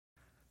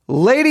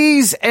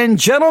Ladies and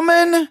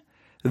gentlemen,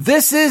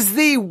 this is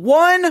the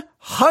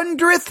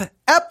 100th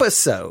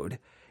episode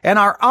in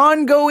our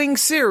ongoing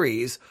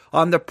series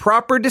on the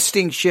proper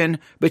distinction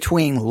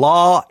between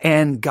law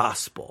and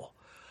gospel.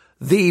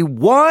 The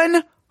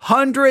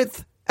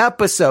 100th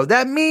episode.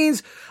 That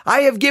means I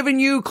have given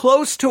you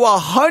close to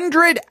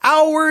 100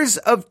 hours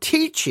of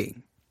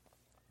teaching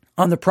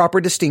on the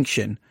proper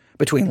distinction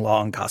between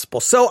law and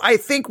gospel. So I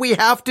think we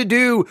have to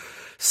do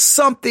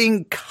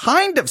something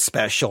kind of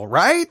special,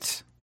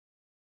 right?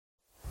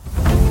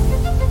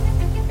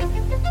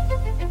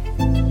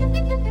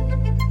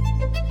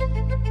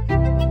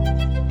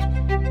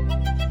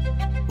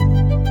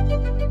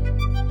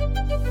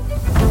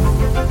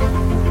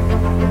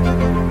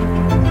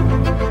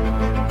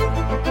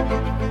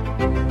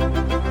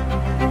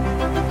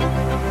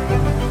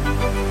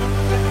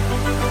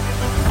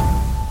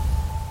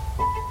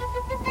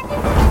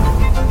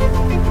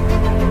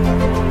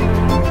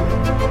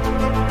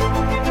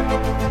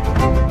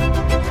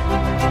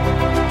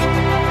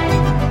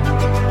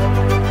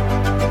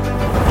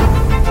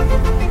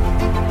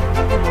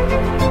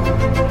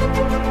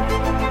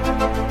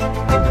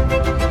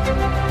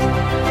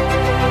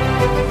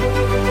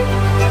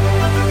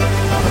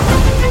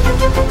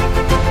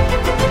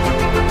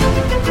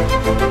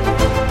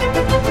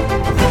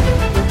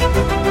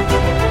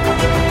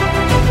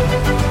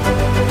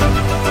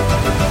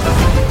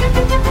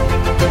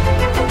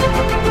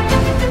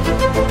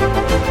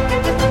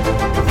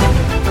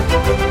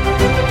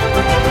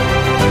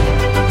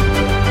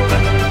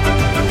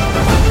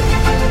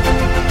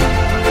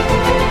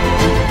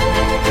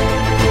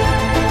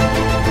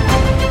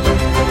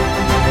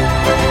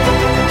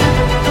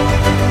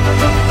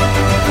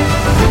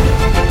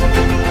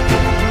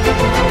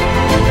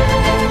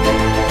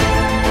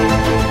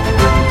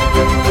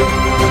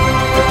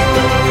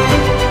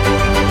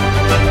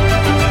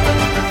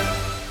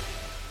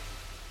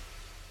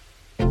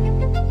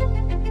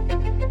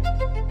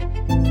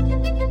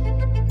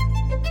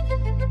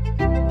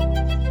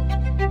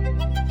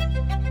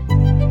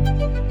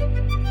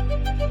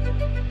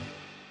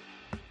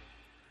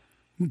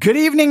 Good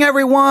evening,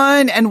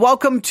 everyone, and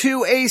welcome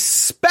to a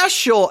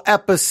special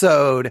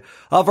episode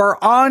of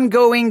our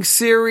ongoing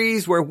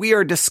series where we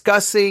are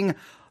discussing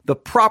the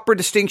proper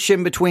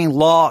distinction between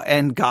law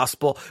and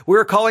gospel.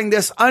 We're calling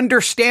this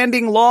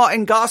Understanding Law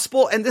and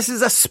Gospel, and this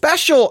is a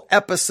special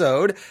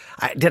episode.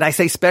 Did I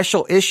say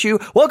special issue?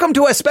 Welcome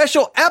to a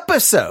special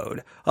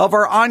episode of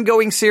our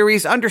ongoing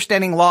series,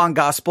 Understanding Law and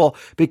Gospel,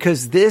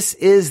 because this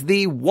is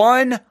the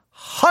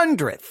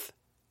 100th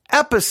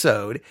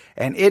episode,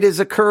 and it is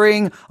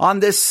occurring on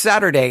this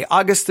Saturday,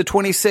 August the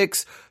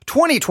 26th,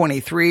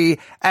 2023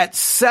 at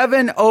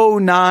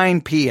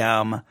 7:09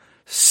 p.m.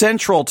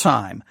 Central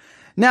Time.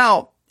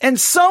 Now, in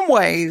some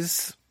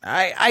ways,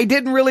 I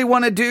didn't really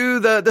want to do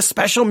the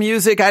special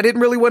music. I didn't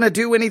really want to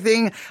do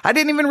anything. I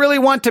didn't even really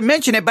want to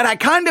mention it, but I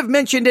kind of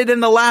mentioned it in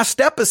the last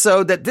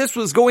episode that this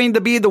was going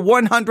to be the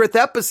 100th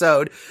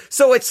episode.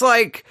 So it's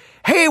like,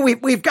 hey,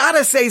 we've got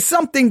to say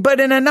something,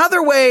 but in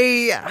another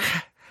way,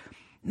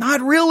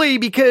 not really,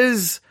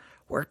 because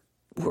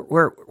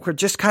we're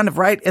just kind of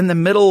right in the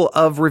middle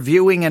of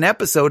reviewing an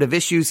episode of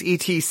Issues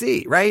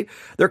ETC, right?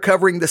 They're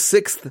covering the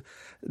sixth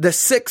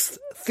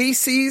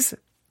thesis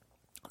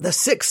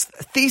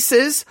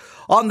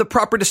on the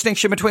proper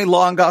distinction between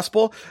law and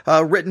gospel,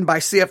 written by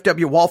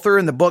C.F.W. Walther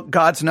in the book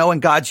God's No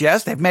and God's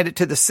Yes. They've made it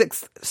to the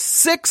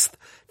sixth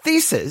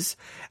thesis.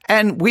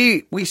 And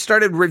we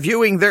started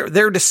reviewing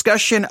their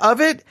discussion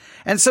of it.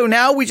 And so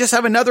now we just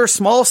have another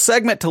small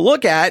segment to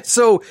look at.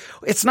 So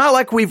it's not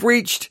like we've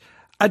reached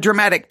a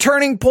dramatic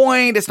turning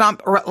point. It's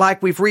not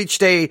like we've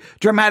reached a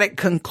dramatic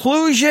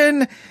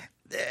conclusion.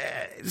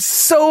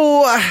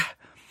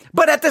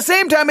 But at the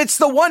same time, it's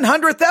the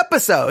 100th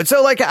episode.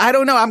 So like, I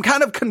don't know. I'm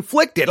kind of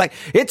conflicted. Like,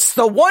 it's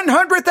the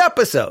 100th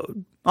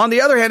episode. On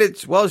the other hand,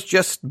 it's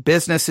just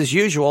business as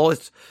usual.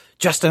 It's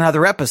just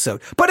another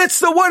episode, but it's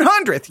the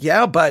 100th.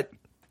 Yeah, but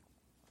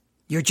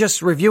you're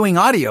just reviewing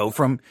audio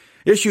from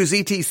Issues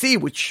ETC,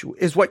 which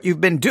is what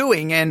you've been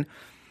doing. And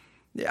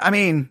I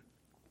mean,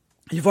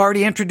 you've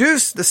already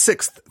introduced the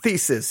sixth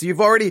thesis.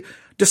 You've already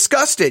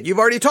discussed it. You've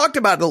already talked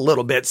about it a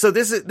little bit. So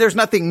there's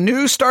nothing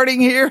new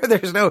starting here.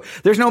 There's no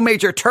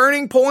major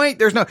turning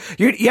point.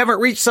 You haven't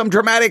reached some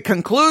dramatic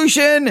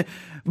conclusion,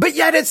 but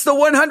yet it's the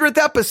 100th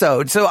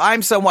episode. So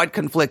I'm somewhat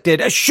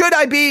conflicted. Should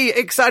I be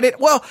excited?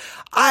 Well,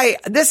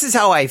 this is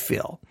how I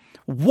feel.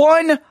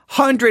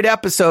 100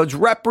 episodes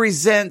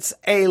represents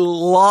a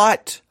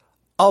lot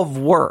of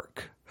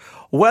work.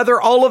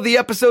 Whether all of the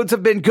episodes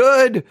have been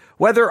good,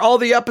 whether all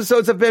the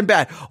episodes have been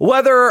bad,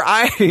 whether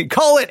I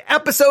call it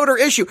episode or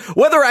issue,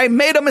 whether I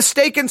made a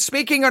mistake in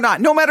speaking or not,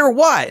 no matter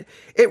what,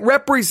 it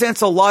represents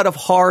a lot of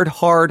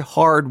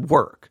hard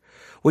work.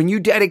 When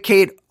you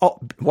dedicate,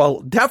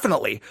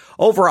 definitely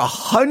over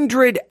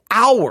 100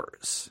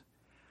 hours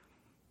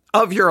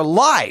of your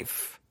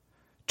life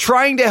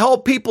trying to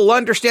help people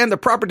understand the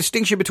proper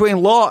distinction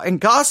between law and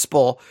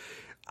gospel,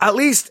 at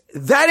least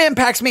that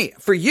impacts me.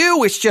 For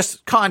you, it's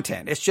just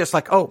content. It's just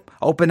like, oh,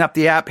 open up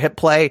the app, hit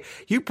play.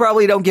 You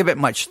probably don't give it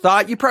much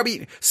thought.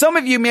 Some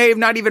of you may have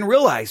not even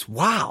realized,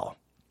 wow,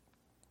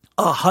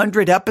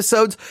 100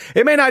 episodes.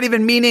 It may not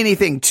even mean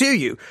anything to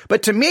you,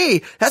 but to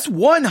me, that's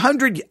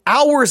 100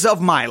 hours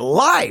of my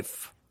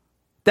life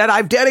that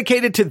I've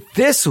dedicated to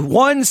this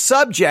one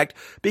subject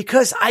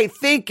because I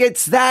think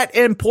it's that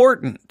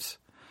important.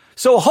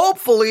 So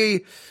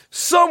hopefully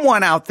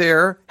someone out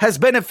there has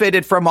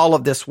benefited from all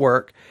of this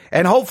work,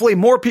 and hopefully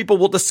more people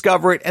will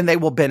discover it and they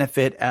will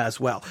benefit as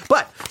well.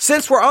 But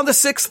since we're on the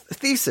sixth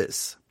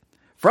thesis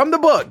from the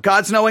book,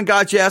 God's No and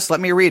God's Yes, let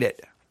me read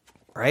it.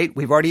 Right?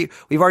 We've already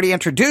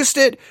introduced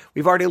it.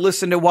 We've already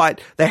listened to what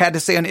they had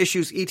to say on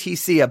Issues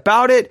ETC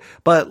about it,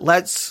 but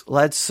let's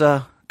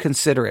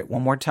consider it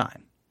one more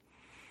time.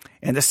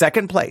 In the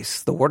second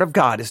place, the word of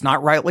God is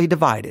not rightly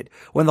divided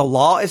when the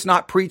law is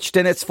not preached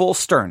in its full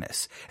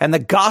sternness and the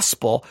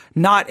gospel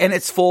not in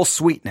its full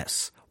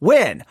sweetness.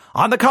 When,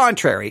 on the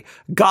contrary,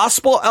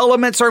 gospel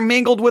elements are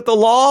mingled with the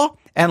law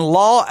and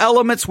law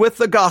elements with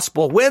the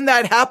gospel. When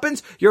that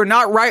happens, you're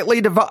not rightly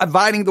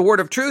dividing the word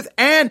of truth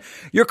and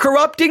you're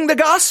corrupting the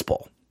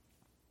gospel.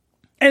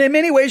 And in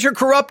many ways, you're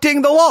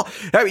corrupting the law.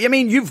 I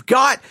mean, you've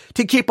got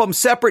to keep them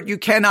separate. You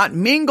cannot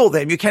mingle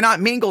them. You cannot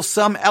mingle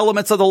some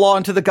elements of the law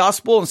into the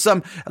gospel and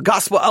some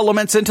gospel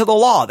elements into the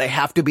law. They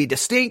have to be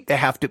distinct.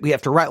 We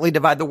have to rightly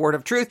divide the word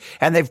of truth,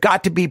 and they've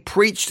got to be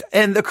preached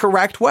in the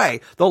correct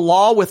way. The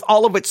law with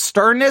all of its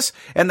sternness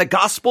and the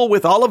gospel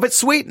with all of its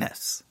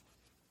sweetness.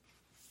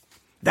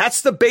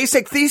 That's the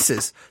basic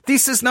thesis.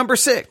 Thesis number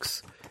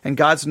 6. And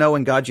God's no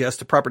and God's yes,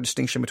 the proper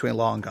distinction between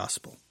law and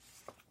gospel.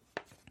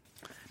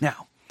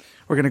 Now,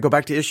 we're going to go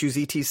back to Issues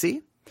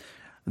ETC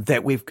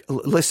that we've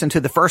listened to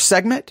the first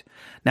segment.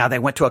 Now they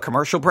went to a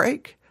commercial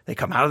break. They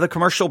come out of the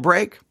commercial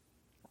break.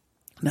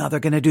 Now they're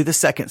going to do the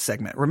second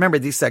segment. Remember,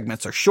 these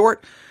segments are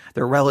short.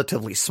 They're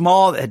relatively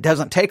small. It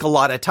doesn't take a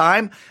lot of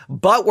time,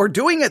 but we're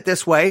doing it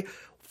this way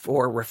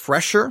for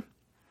refresher,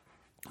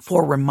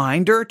 for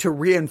reminder, to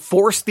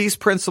reinforce these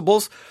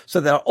principles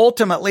so that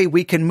ultimately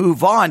we can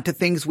move on to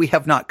things we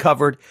have not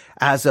covered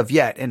as of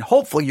yet. And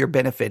hopefully you're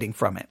benefiting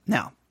from it.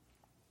 Now,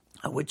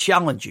 I would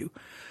challenge you,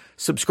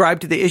 subscribe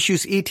to the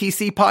Issues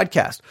ETC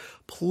podcast.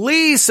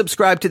 Please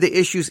subscribe to the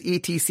Issues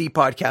ETC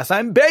podcast.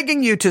 I'm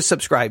begging you to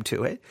subscribe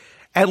to it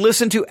and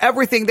listen to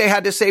everything they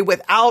had to say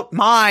without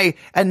my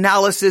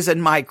analysis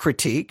and my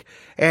critique.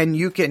 And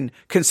you can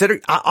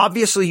consider,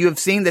 obviously you have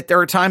seen that there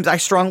are times I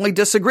strongly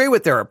disagree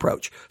with their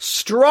approach,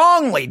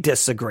 strongly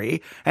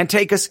disagree, and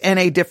take us in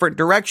a different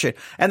direction.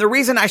 And the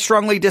reason I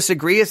strongly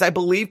disagree is I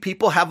believe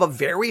people have a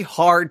very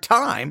hard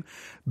time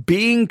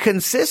being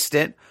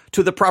consistent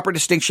to the proper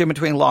distinction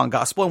between law and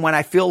gospel. And when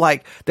I feel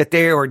like that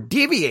they are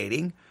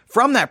deviating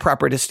from that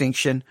proper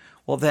distinction,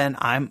 well, then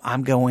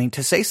I'm going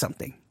to say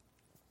something,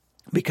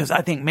 because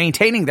I think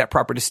maintaining that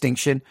proper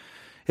distinction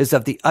is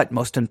of the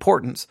utmost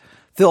importance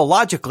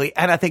theologically.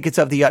 And I think it's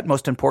of the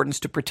utmost importance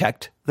to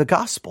protect the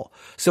gospel,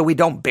 so we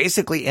don't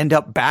basically end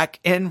up back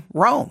in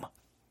Rome.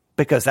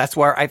 Because that's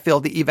where I feel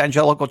the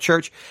evangelical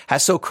church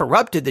has so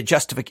corrupted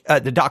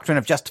the doctrine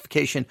of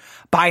justification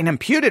by an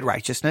imputed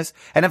righteousness,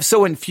 and have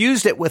so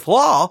infused it with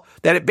law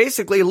that it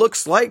basically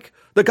looks like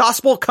the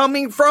gospel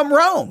coming from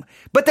Rome.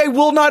 But they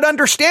will not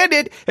understand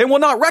it and will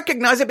not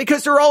recognize it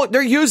because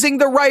they're using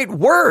the right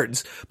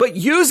words. But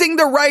using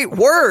the right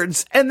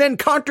words and then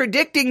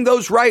contradicting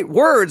those right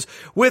words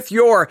with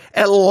your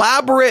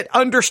elaborate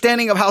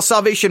understanding of how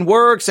salvation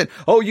works, and,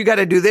 oh, you got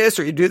to do this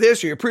or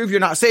you prove you're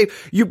not saved.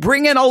 You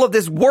bring in all of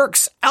this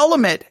works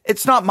element.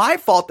 It's not my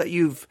fault that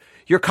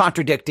you're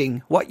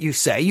contradicting what you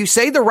say. You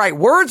say the right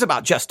words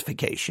about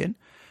justification,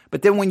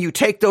 but then when you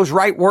take those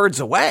right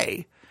words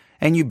away,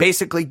 and you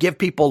basically give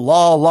people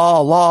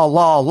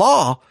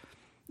law,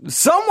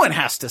 someone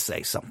has to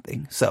say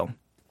something. So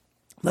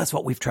that's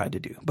what we've tried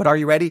to do. But are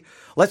you ready?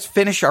 Let's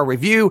finish our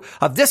review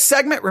of this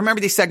segment.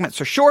 Remember, these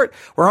segments are short.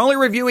 We're only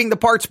reviewing the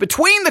parts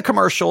between the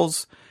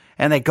commercials,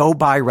 and they go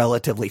by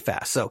relatively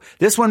fast. So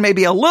this one may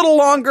be a little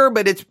longer,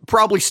 but it's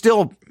probably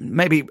still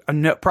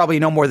probably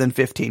no more than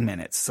 15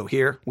 minutes. So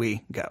here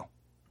we go.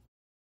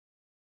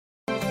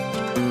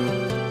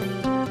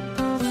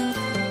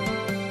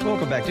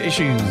 Welcome back to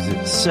Issues,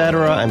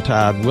 Etc. I'm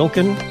Todd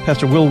Wilkin.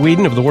 Pastor Will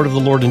Whedon of The Word of the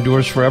Lord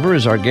Endures Forever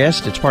is our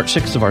guest. It's part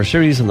 6 of our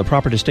series on the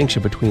proper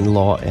distinction between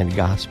law and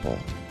gospel.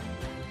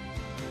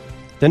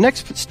 The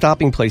next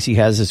stopping place he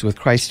has is with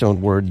Christ's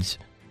own words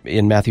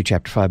in Matthew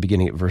chapter 5,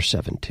 beginning at verse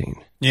 17.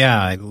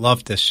 Yeah, I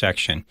love this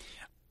section.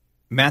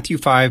 Matthew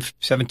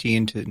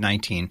 5:17 to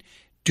 19.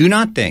 Do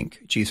not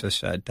think, Jesus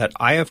said, that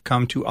I have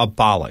come to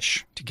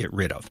abolish, to get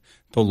rid of,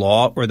 the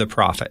law or the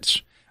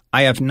prophets.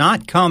 I have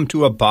not come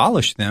to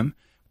abolish them,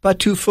 but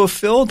to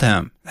fulfill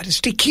them, that is,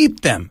 to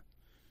keep them.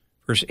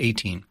 Verse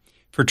 18,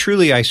 for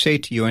truly I say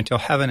to you, until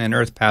heaven and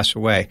earth pass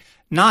away,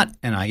 not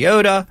an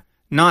iota,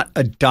 not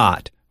a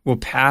dot will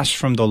pass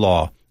from the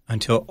law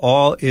until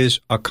all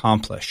is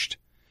accomplished.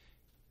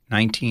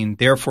 19,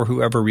 therefore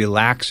whoever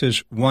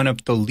relaxes one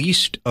of the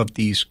least of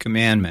these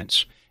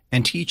commandments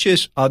and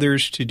teaches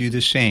others to do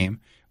the same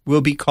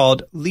will be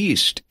called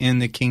least in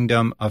the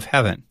kingdom of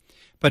heaven.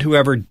 But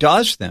whoever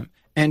does them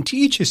and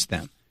teaches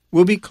them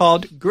will be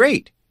called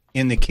great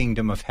in the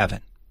kingdom of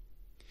heaven.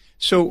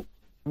 So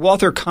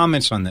Walther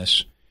comments on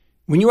this.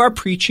 When you are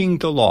preaching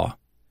the law,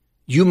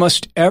 you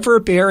must ever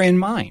bear in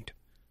mind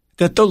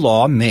that the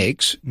law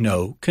makes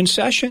no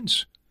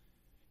concessions.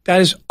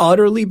 That is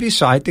utterly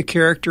beside the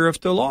character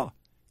of the law.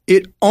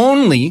 It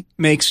only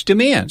makes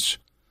demands.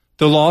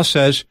 The law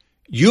says,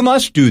 you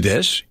must do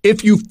this.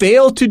 If you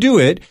fail to do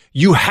it,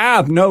 you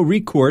have no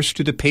recourse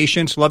to the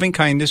patience, loving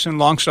kindness, and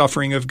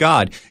long-suffering of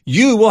God.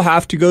 You will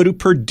have to go to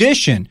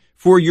perdition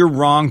for your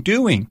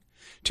wrongdoing.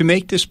 To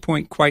make this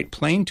point quite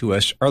plain to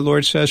us, our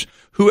Lord says,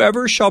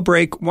 whoever shall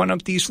break one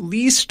of these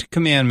least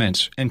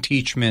commandments and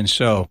teach men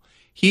so,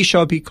 he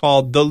shall be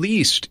called the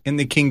least in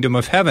the kingdom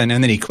of heaven.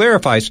 And then he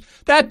clarifies,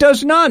 that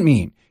does not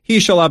mean he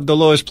shall have the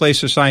lowest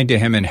place assigned to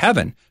him in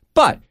heaven,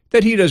 but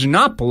that he does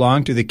not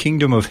belong to the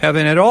kingdom of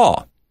heaven at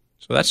all.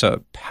 So that's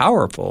a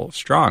powerful,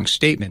 strong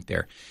statement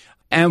there.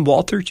 And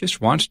Walther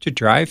just wants to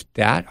drive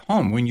that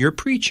home. When you're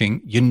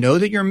preaching, you know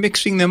that you're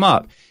mixing them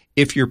up.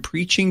 If you're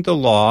preaching the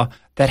law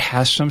that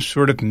has some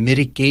sort of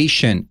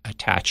mitigation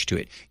attached to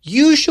it,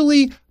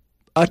 usually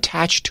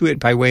attached to it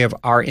by way of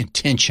our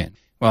intention.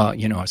 Well,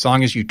 as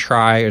long as you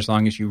try, as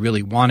long as you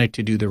really wanted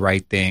to do the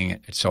right thing,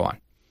 and so on.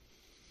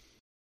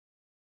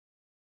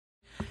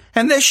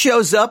 And this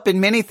shows up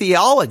in many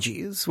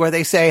theologies where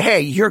they say,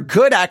 hey, your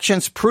good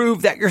actions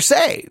prove that you're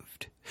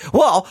saved.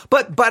 Well,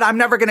 but I'm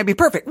never going to be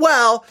perfect.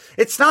 Well,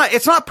 it's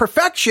not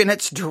perfection.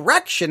 It's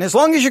direction. As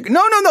long as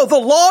no. The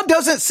law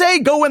doesn't say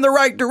go in the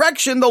right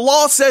direction. The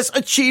law says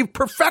achieve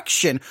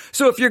perfection.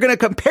 So if you're going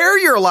to compare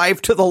your life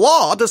to the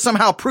law to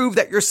somehow prove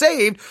that you're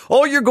saved,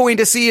 all you're going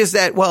to see is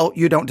that, well,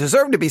 you don't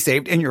deserve to be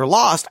saved and you're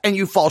lost and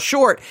you fall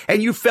short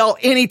and you fail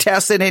any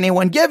test that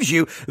anyone gives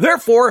you.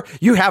 Therefore,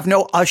 you have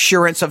no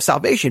assurance of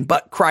salvation.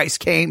 But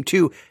Christ came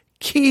to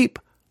keep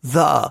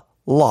the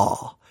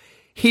law.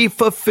 He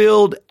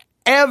fulfilled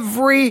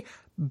every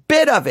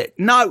bit of it.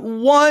 Not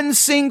one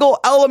single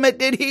element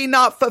did he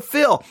not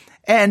fulfill.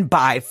 And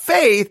by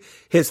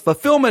faith, his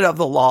fulfillment of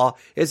the law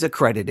is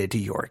accredited to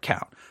your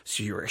account.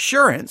 So your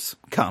assurance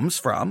comes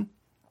from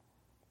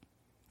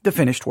the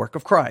finished work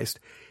of Christ,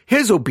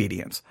 his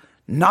obedience,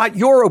 not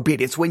your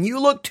obedience. When you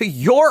look to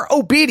your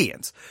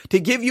obedience to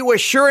give you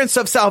assurance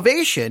of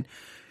salvation,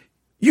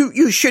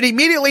 you should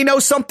immediately know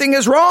something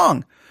is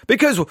wrong.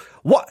 Because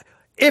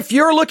if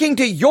you're looking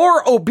to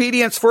your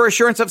obedience for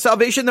assurance of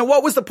salvation, then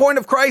what was the point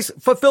of Christ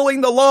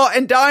fulfilling the law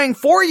and dying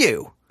for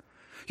you?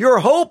 Your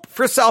hope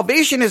for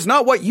salvation is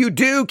not what you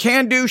do,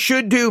 can do,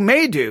 should do,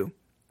 may do,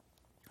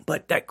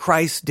 but that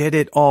Christ did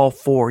it all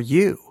for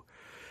you.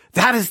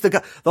 That is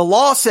the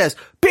law says,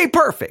 be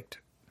perfect.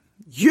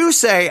 You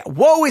say,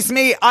 woe is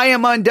me, I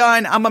am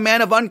undone. I'm a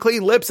man of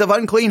unclean lips, of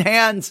unclean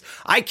hands.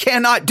 I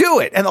cannot do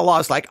it. And the law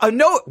is like,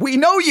 no, we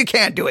know you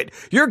can't do it.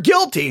 You're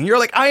guilty. And you're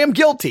like, I am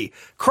guilty.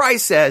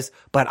 Christ says,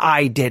 but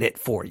I did it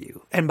for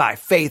you. And by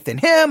faith in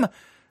him,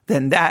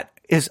 then that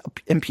is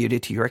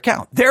imputed to your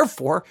account.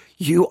 Therefore,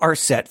 you are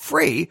set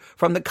free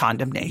from the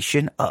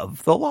condemnation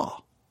of the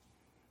law.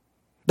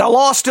 The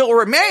law still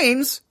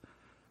remains,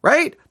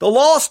 right? The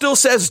law still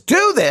says,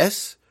 do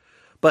this,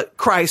 but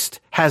Christ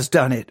has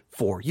done it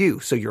for you.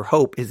 So your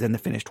hope is in the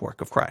finished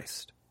work of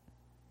Christ.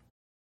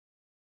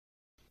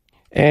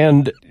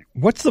 And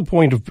what's the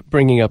point of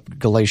bringing up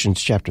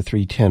Galatians chapter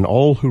 3:10?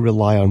 All who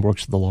rely on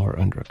works of the law are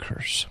under a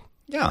curse.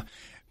 Yeah,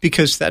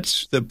 because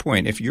that's the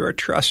point. If you're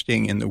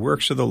trusting in the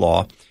works of the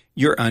law,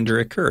 you're under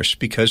a curse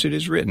because it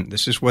is written.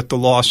 This is what the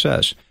law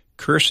says.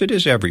 Cursed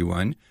is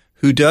everyone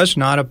who does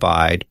not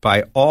abide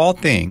by all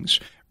things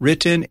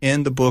written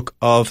in the book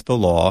of the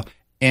law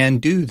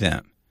and do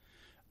them.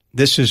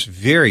 This is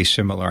very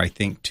similar, I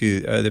think, to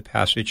the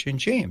passage in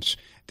James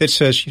that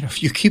says,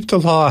 if you keep the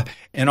law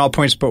in all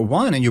points but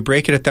one and you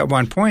break it at that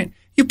one point,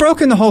 you've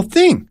broken the whole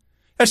thing.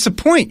 That's the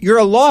point. You're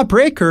a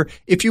lawbreaker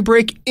if you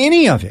break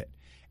any of it.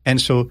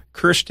 And so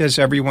cursed is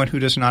everyone who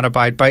does not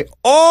abide by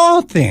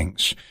all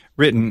things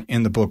written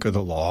in the book of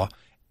the law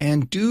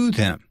and do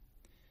them.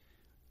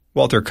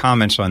 Walther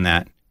comments on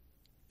that.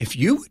 If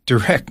you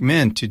direct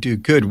men to do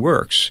good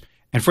works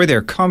and for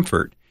their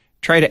comfort,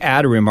 try to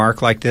add a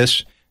remark like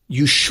this,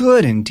 you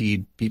should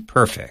indeed be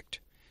perfect.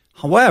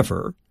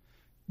 However,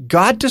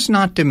 God does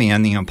not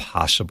demand the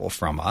impossible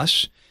from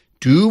us.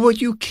 Do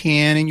what you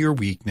can in your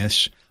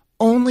weakness.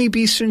 Only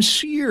be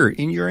sincere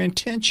in your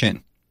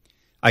intention.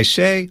 I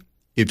say,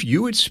 if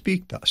you would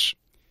speak thus,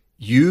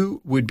 you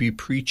would be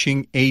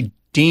preaching a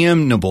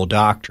damnable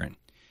doctrine,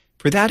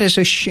 for that is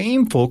a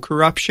shameful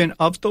corruption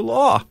of the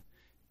law.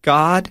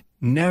 God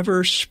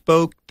never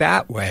spoke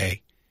that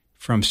way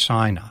from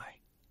Sinai.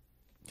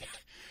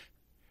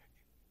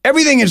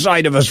 Everything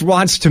inside of us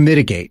wants to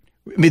mitigate.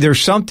 I mean,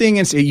 there's something,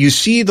 you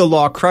see the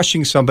law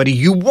crushing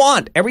somebody,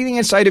 everything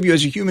inside of you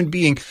as a human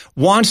being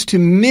wants to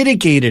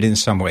mitigate it in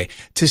some way,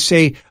 to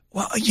say,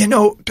 well,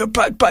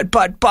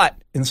 but.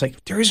 And it's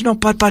like, there is no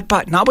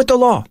but, not with the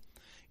law.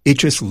 It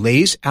just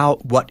lays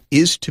out what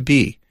is to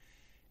be.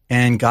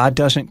 And God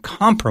doesn't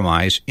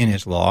compromise in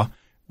his law.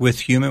 with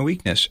human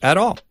weakness at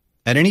all,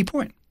 at any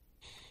point.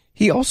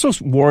 He also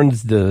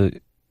warns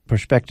the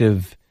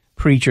prospective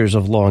preachers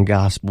of law and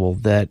gospel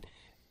that,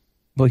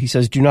 well, he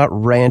says, do not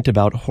rant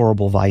about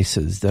horrible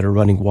vices that are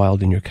running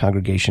wild in your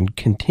congregation.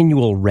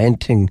 Continual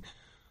ranting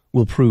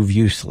will prove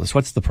useless.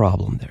 What's the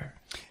problem there?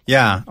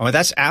 Yeah, well,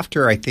 that's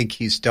after I think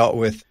he's dealt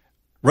with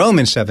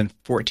Romans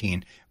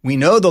 7:14. We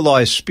know the law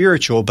is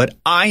spiritual, but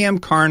I am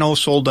carnal,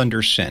 sold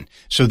under sin.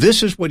 So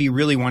this is what he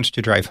really wants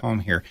to drive home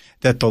here,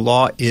 that the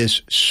law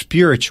is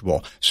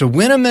spiritual. So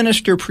when a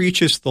minister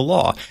preaches the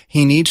law,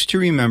 he needs to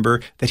remember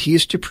that he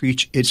is to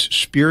preach its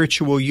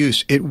spiritual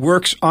use. It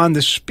works on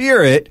the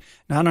spirit,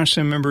 not on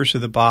some members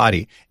of the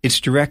body. It's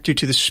directed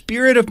to the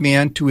spirit of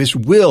man, to his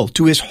will,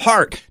 to his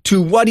heart,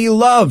 to what he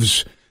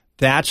loves.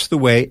 That's the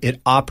way it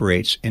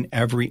operates in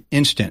every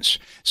instance.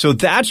 So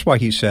that's why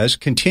he says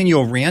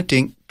continual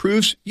ranting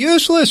proves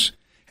useless.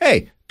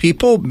 Hey,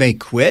 people may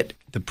quit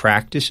the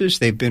practices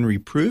they've been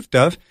reproved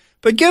of,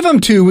 but give them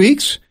 2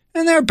 weeks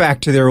and they're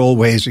back to their old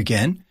ways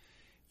again.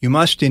 You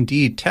must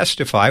indeed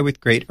testify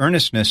with great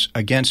earnestness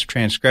against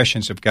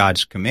transgressions of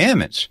God's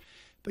commandments,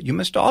 but you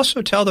must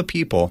also tell the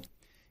people,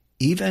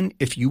 even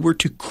if you were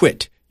to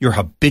quit your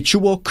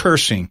habitual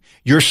cursing,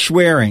 your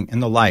swearing,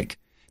 and the like,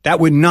 that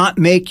would not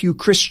make you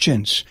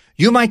Christians.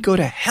 You might go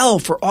to hell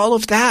for all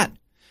of that.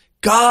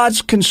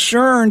 God's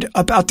concerned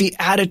about the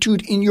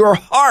attitude in your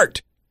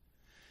heart.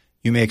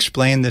 You may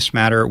explain this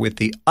matter with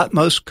the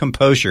utmost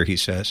composure, he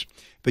says,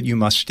 but you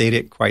must state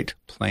it quite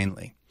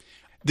plainly.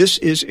 This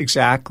is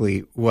exactly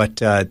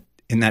what,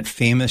 in that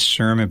famous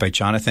sermon by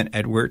Jonathan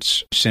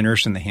Edwards,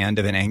 Sinners in the Hand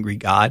of an Angry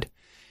God,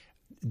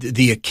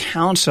 the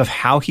accounts of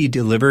how he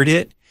delivered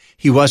it,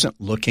 he wasn't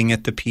looking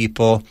at the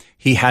people.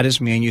 He had his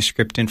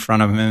manuscript in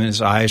front of him, and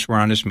his eyes were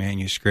on his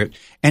manuscript,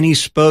 and he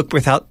spoke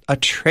without a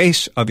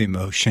trace of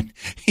emotion.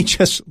 He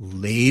just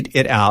laid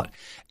it out.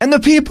 And the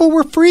people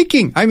were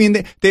freaking. I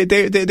mean,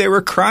 they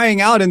were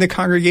crying out in the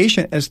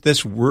congregation as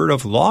this word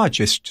of law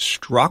just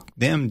struck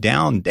them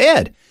down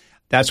dead.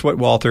 That's what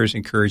Walther is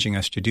encouraging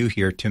us to do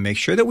here, to make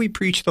sure that we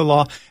preach the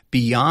law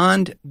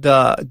beyond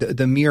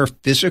the mere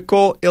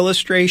physical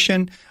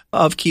illustration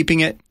of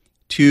keeping it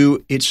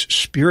to its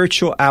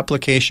spiritual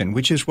application,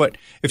 which is what,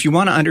 if you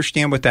want to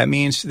understand what that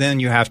means, then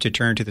you have to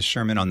turn to the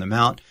Sermon on the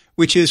Mount,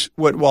 which is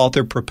what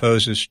Walther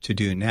proposes to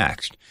do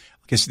next.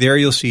 Because there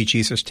you'll see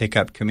Jesus take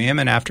up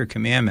commandment after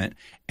commandment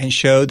and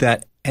show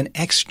that an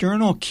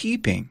external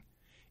keeping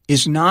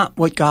is not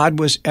what God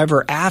was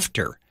ever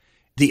after.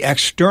 The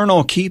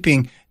external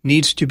keeping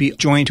needs to be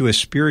joined to a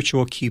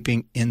spiritual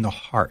keeping in the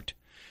heart.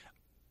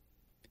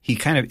 He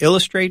kind of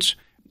illustrates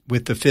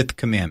with the fifth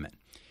commandment.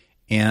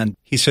 And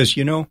he says,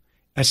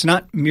 it's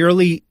not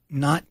merely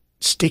not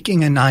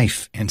sticking a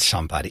knife in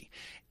somebody.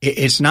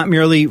 It's not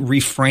merely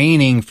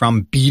refraining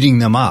from beating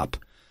them up.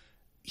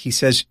 He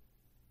says,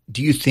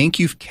 do you think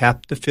you've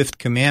kept the fifth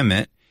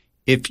commandment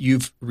if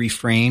you've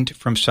refrained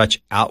from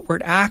such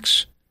outward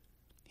acts?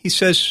 He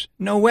says,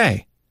 no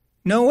way.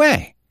 No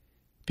way.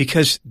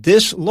 Because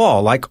this law,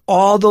 like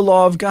all the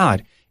law of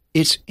God,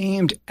 it's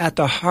aimed at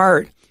the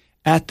heart,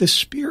 at the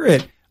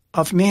spirit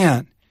of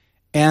man.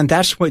 And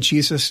that's what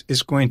Jesus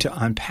is going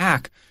to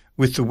unpack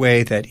with the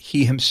way that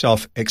he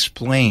himself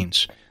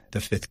explains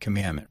the fifth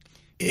commandment.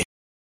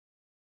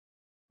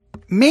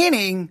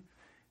 Meaning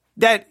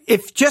that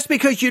if just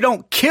because you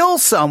don't kill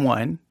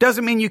someone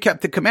doesn't mean you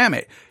kept the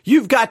commandment.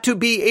 You've got to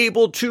be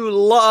able to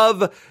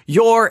love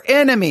your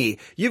enemy.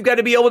 You've got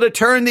to be able to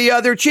turn the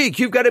other cheek.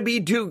 You've got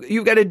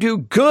to do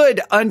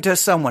good unto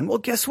someone. Well,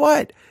 guess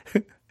what?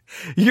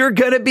 You're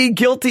going to be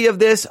guilty of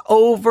this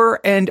over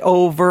and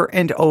over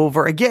and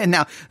over again.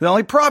 Now, the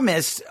only problem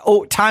is,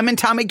 time and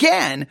time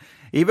again,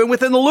 even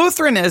within the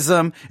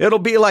Lutheranism, it'll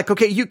be like,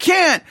 okay, you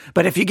can't,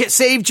 but if you get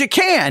saved, you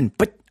can.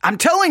 But I'm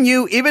telling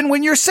you, even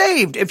when you're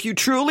saved, if you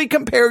truly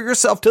compare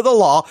yourself to the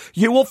law,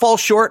 you will fall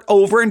short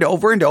over and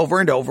over and over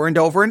and over and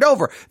over and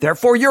over.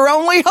 Therefore, your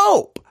only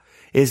hope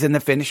is in the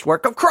finished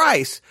work of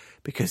Christ,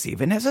 because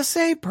even as a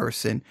saved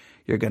person,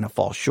 you're going to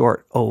fall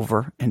short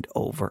over and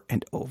over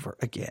and over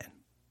again.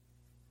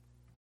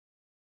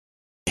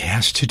 It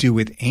has to do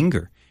with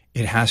anger.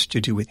 It has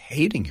to do with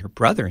hating your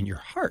brother in your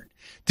heart.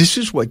 This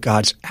is what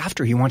God's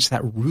after. He wants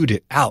that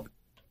rooted out.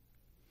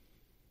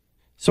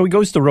 So he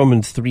goes to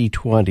Romans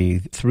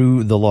 3:20,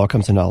 through the law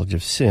comes the knowledge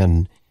of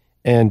sin,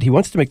 and he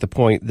wants to make the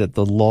point that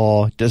the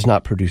law does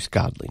not produce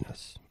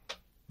godliness.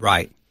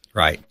 Right.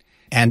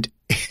 And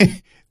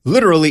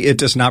literally it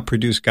does not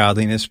produce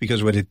godliness,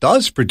 because what it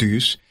does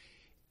produce,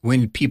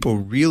 when people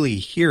really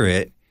hear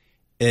it,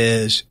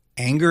 is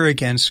anger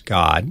against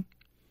God,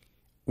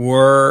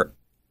 or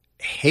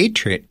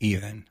hatred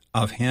even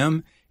of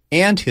him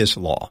and his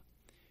law.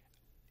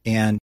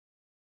 And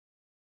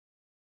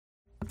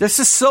this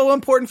is so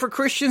important for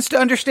Christians to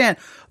understand.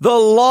 The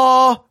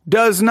law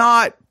does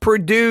not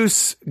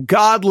produce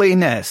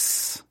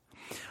godliness.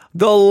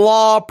 The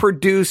law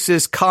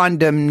produces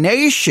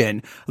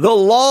condemnation. The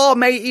law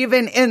may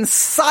even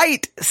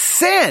incite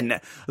sin.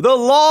 The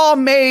law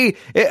may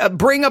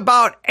bring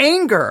about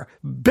anger,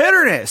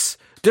 bitterness.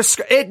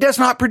 It does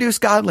not produce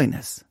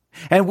godliness.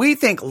 And we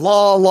think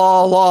law,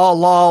 law, law,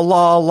 law,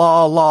 law,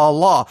 law, law,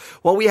 law.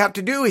 What we have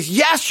to do is,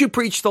 yes, you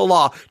preach the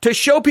law to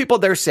show people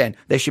their sin.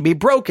 They should be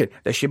broken.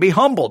 They should be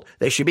humbled.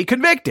 They should be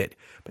convicted.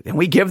 But then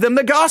we give them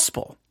the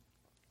gospel.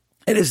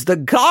 It is the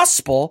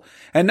gospel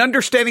and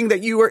understanding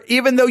that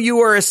even though you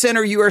are a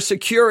sinner, you are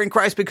secure in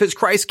Christ because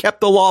Christ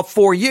kept the law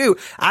for you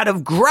out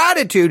of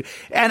gratitude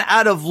and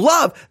out of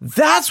love.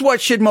 That's what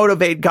should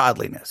motivate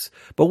godliness.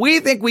 But we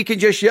think we can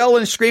just yell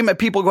and scream at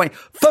people going,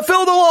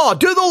 fulfill the law,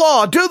 do the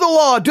law, do the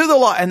law, do the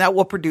law. And that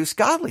will produce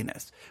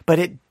godliness. But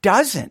it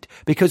doesn't,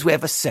 because we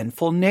have a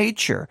sinful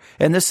nature,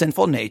 and the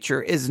sinful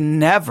nature is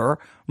never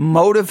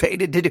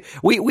motivated to do.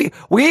 We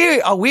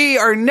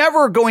are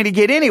never going to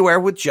get anywhere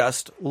with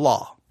just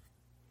law.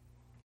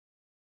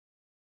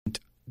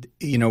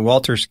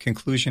 Walter's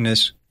conclusion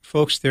is,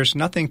 folks, there's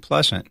nothing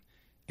pleasant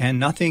and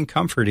nothing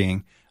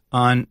comforting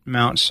on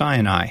Mount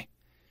Sinai.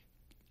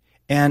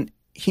 And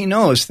he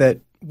knows that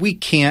we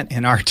can't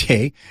in our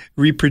day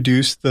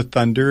reproduce the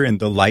thunder and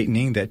the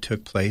lightning that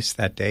took place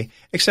that day,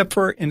 except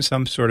for in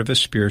some sort of a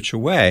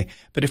spiritual way.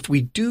 But if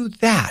we do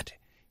that,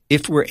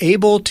 if we're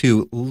able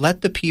to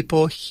let the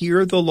people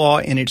hear the law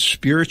in its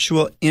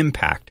spiritual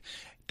impact,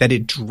 that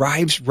it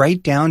drives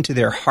right down to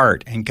their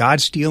heart, and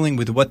God's dealing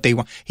with what they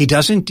want. He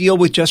doesn't deal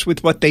with just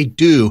with what they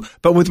do,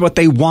 but with what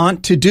they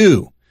want to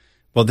do.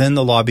 Well, then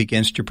the law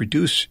begins to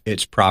produce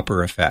its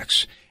proper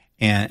effects,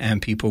 and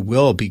people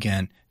will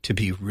begin to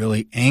be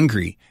really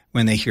angry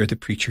when they hear the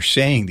preacher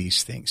saying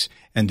these things,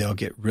 and they'll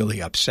get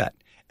really upset.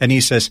 And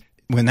he says,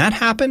 when that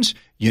happens,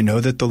 you know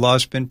that the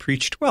law's been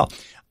preached well.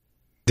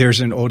 There's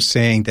an old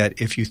saying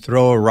that if you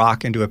throw a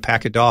rock into a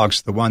pack of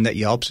dogs, the one that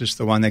yelps is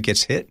the one that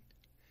gets hit.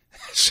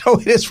 So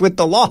it is with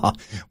the law.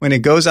 When it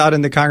goes out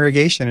in the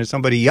congregation and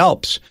somebody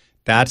yelps,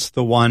 that's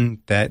the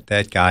one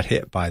that got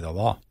hit by the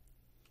law.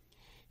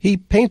 He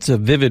paints a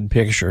vivid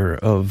picture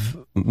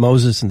of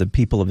Moses and the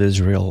people of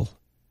Israel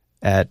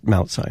at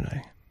Mount Sinai.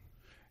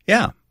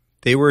 Yeah,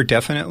 they were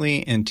definitely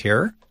in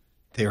terror.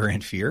 They were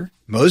in fear.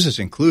 Moses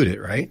included,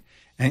 right?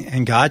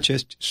 And God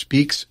just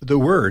speaks the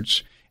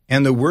words,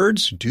 and the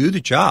words do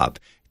the job.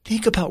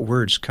 Think about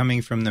words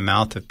coming from the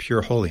mouth of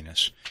pure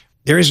holiness.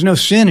 There is no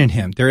sin in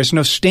him. There is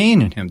no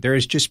stain in him. There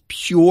is just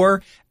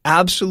pure,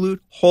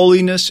 absolute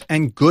holiness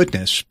and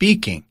goodness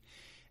speaking.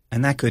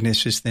 And that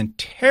goodness is then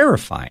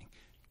terrifying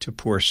to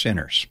poor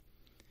sinners.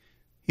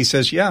 He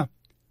says, yeah,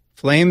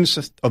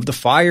 flames of the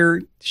fire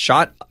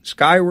shot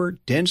skyward,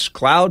 dense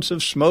clouds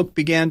of smoke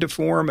began to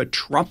form, a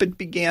trumpet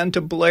began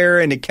to blare,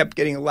 and it kept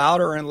getting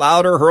louder and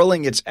louder,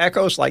 hurling its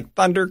echoes like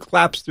thunder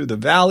claps through the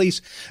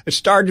valleys. It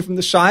started from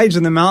the sides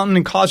of the mountain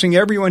and causing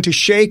everyone to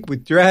shake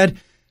with dread.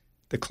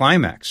 The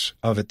climax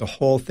of it, the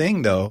whole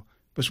thing, though,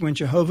 was when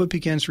Jehovah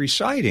begins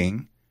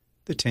reciting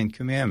the Ten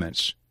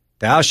Commandments.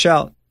 Thou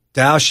shalt,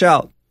 thou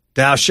shalt,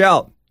 thou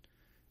shalt.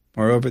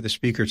 Moreover, the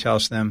speaker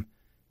tells them,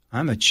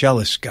 I'm a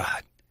jealous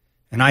God,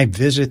 and I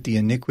visit the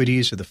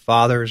iniquities of the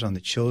fathers on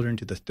the children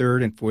to the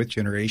third and fourth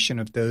generation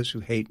of those who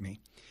hate me.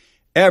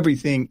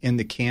 Everything in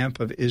the camp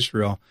of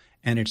Israel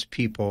and its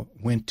people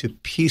went to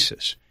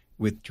pieces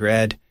with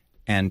dread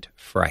and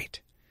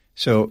fright.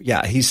 So,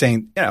 yeah, he's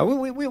saying,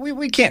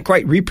 we can't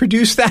quite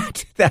reproduce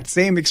that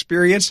same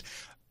experience,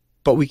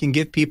 but we can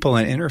give people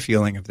an inner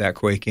feeling of that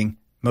quaking,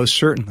 most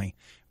certainly,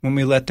 when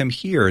we let them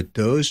hear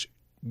those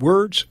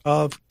words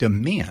of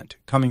demand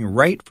coming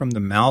right from the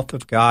mouth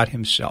of God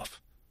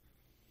himself.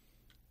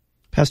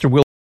 Pastor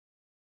Will.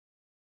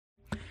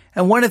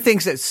 And one of the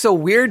things that's so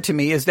weird to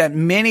me is that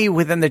many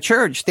within the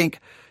church think,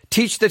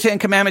 teach the Ten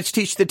Commandments,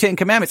 teach the Ten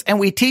Commandments. And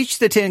we teach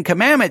the Ten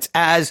Commandments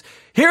as,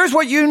 here's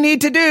what you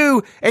need to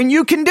do, and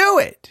you can do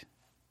it.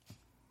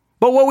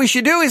 But what we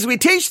should do is we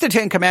teach the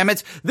Ten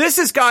Commandments. This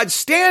is God's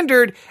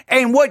standard,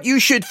 and what you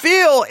should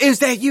feel is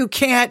that you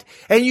can't,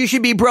 and you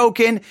should be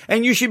broken,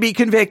 and you should be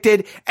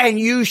convicted, and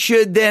you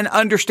should then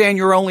understand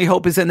your only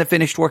hope is in the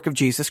finished work of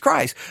Jesus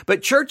Christ.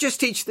 But churches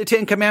teach the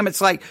Ten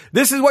Commandments like,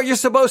 this is what you're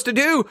supposed to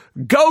do.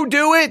 Go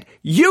do it.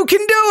 You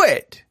can do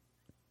it.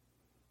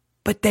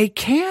 But they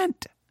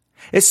can't.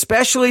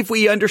 Especially if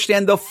we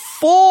understand the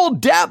full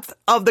depth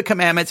of the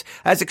commandments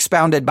as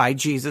expounded by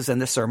Jesus in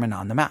the Sermon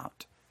on the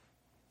Mount.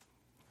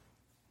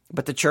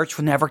 But the church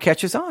never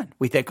catches on.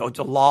 We think, it's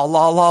a law,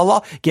 law, law,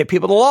 law. Give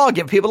people the law,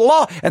 give people the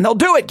law, and they'll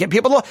do it. Give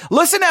people the law.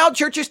 Listen out,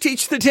 churches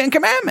teach the Ten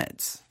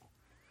Commandments.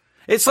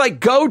 It's like,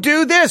 go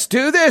do this,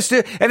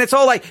 and it's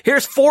all like,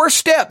 here's 4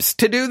 steps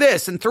to do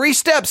this and 3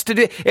 steps to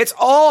do. It's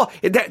all,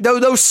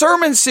 those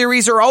sermon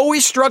series are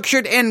always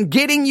structured in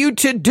getting you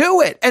to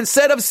do it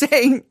instead of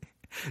saying,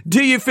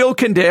 do you feel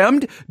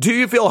condemned? Do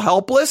you feel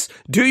helpless?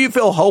 Do you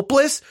feel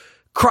hopeless?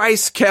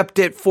 Christ kept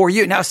it for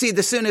you. Now, see,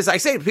 as soon as I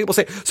say it, people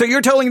say, so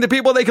you're telling the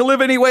people they can live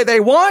any way they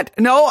want?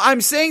 No,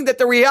 I'm saying that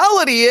the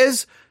reality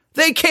is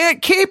they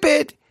can't keep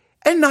it,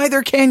 and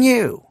neither can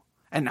you,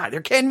 and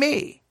neither can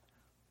me.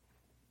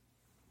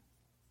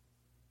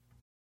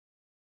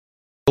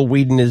 Will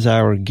Weedon is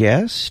our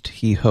guest.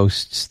 He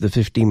hosts the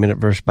 15-minute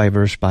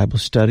verse-by-verse Bible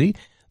study,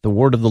 The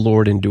Word of the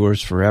Lord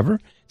Endures Forever.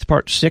 It's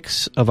part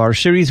 6 of our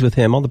series with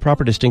him on the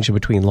proper distinction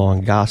between law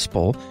and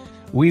gospel.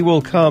 we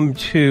will come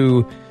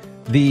to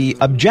the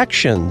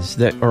objections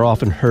that are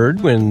often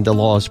heard when the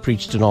law is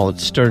preached in all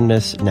its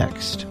sternness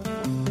next.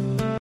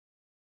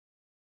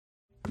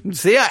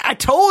 See, I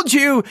told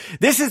you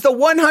this is the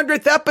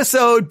 100th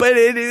episode, but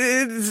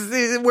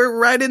we're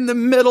right in the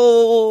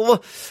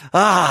middle.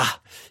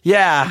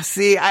 Yeah.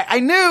 See, I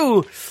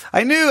knew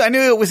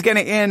it was going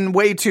to end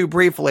way too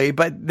briefly,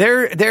 but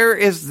there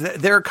is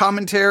their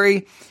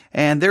commentary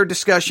and their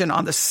discussion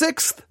on the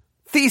sixth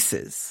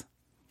thesis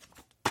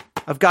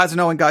of God's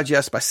No and God's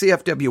Yes by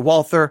C.F.W.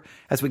 Walther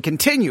as we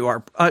continue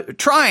our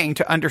trying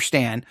to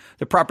understand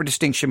the proper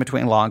distinction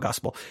between law and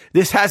gospel.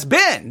 This has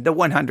been the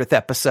 100th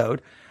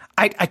episode.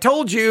 I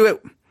told you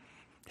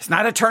it's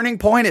not a turning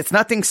point. It's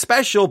nothing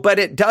special, but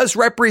it does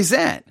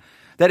represent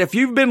that if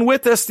you've been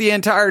with us the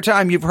entire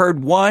time, you've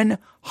heard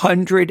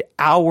 100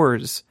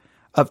 hours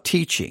of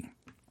teaching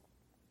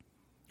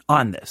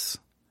on this.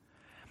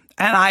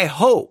 And I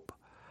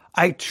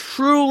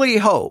truly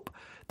hope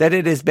that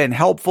it has been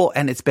helpful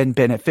and it's been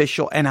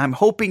beneficial. And I'm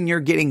hoping you're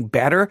getting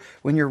better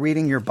when you're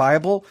reading your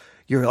Bible.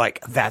 You're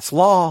like, that's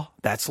law,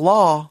 that's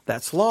law,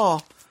 that's law,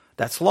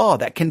 that's law,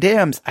 that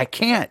condemns. I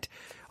can't.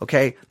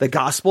 Okay, the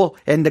gospel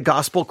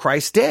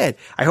Christ did.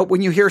 I hope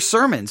when you hear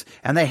sermons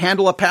and they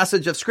handle a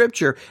passage of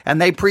scripture and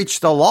they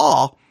preach the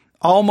law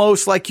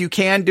almost like you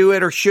can do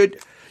it or should,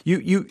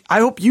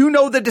 I hope you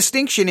know the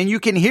distinction and you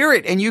can hear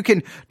it and you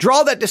can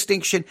draw that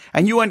distinction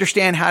and you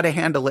understand how to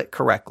handle it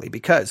correctly,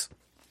 because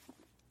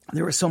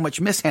there is so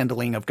much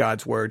mishandling of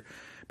God's word,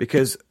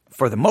 because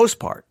for the most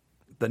part,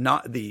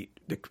 the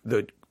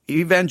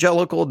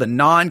evangelical, the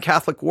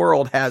non-Catholic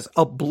world has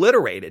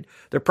obliterated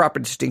the proper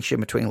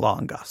distinction between law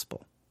and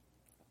gospel.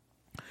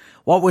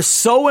 What was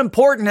so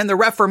important in the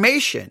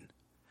Reformation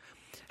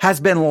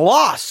has been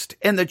lost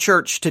in the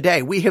church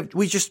today.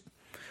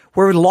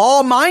 We're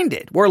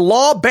law-minded, we're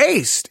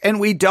law-based, and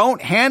we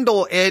don't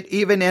handle it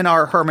even in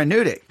our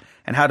hermeneutic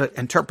and how to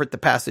interpret the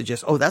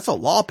passages. Oh, that's a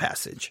law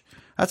passage.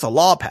 That's a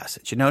law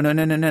passage.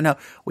 No.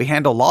 We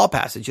handle law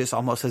passages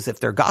almost as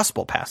if they're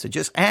gospel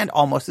passages and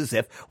almost as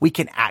if we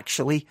can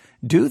actually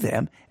do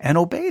them and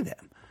obey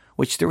them,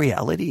 which the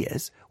reality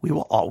is we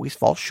will always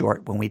fall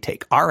short when we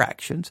take our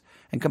actions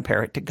and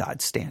compare it to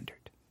God's standard.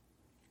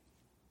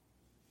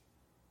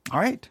 All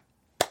right.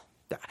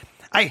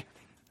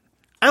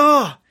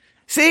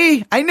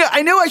 See, I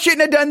knew I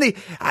shouldn't have done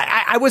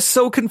I was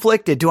so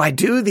conflicted. Do I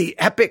do the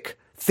epic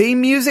theme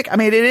music? I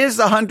mean, it is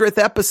the 100th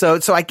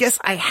episode, so I guess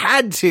I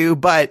had to,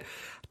 but I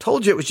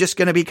told you it was just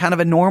going to be kind of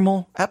a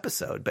normal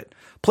episode, but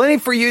plenty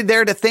for you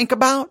there to think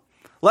about.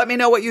 Let me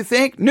know what you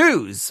think.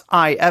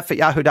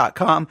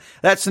 newsif@yahoo.com.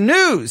 That's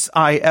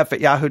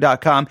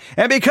newsif@yahoo.com.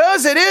 And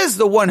because it is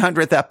the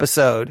 100th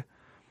episode,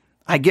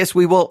 I guess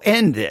we will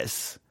end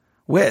this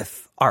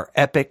with our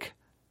epic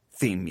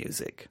theme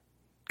music.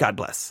 God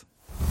bless.